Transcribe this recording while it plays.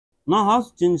Now, how to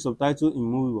change the subtitle in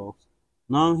moviebox?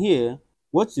 Now here,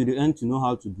 watch to the end to know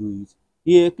how to do it.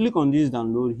 Here, click on this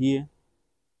download here.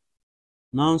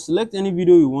 Now select any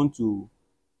video you want to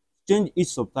change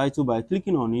its subtitle by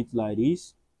clicking on it like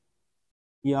this.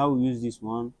 Here I will use this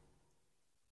one.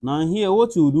 Now here,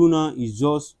 what you do now is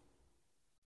just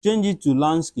change it to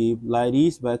landscape like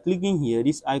this by clicking here,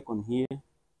 this icon here,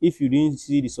 if you didn't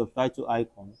see the subtitle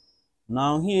icon.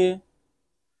 Now here,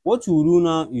 what you do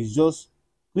now is just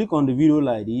click on the video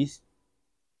like this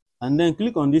and then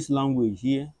click on this language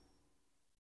here.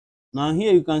 Now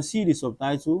here you can see the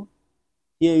subtitle.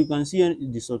 Here you can see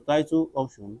the subtitle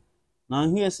option. Now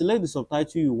here, select the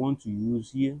subtitle you want to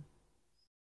use here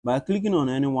by clicking on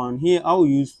anyone. Here I will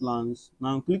use France.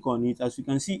 Now click on it. As you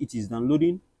can see, it is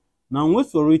downloading. Now wait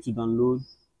for it to download.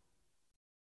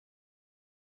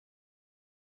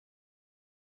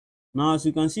 Now as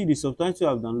you can see, the subtitle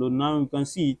have downloaded. Now you can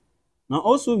see it. Now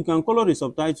also you can color the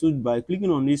subtitle by clicking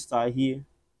on this star here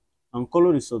and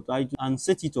color the subtitle and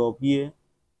set it up here.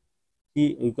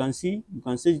 Here you can see, you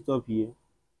can set it up here.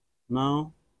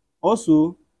 Now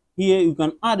also here you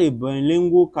can add a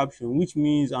bilingual caption, which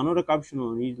means another caption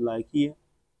on it. Like here,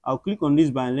 I'll click on this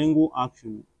bilingual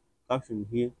caption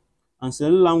here and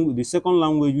select the second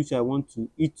language which I want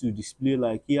it to display.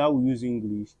 Like here I will use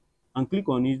English and click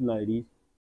on it like this.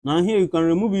 Now here you can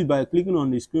remove it by clicking on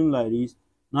the screen like this.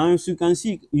 Now as you can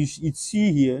see,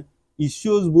 here it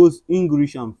shows both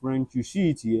English and French. You see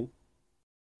it here.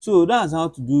 So that's how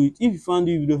to do it. If you found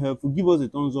this video helpful, give us a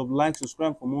thumbs up, like,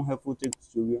 subscribe for more helpful tech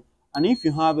tutorial. And if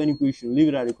you have any question, leave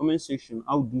it at the comment section.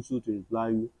 I'll do so to reply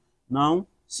you. Now,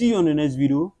 see you on the next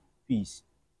video. Peace.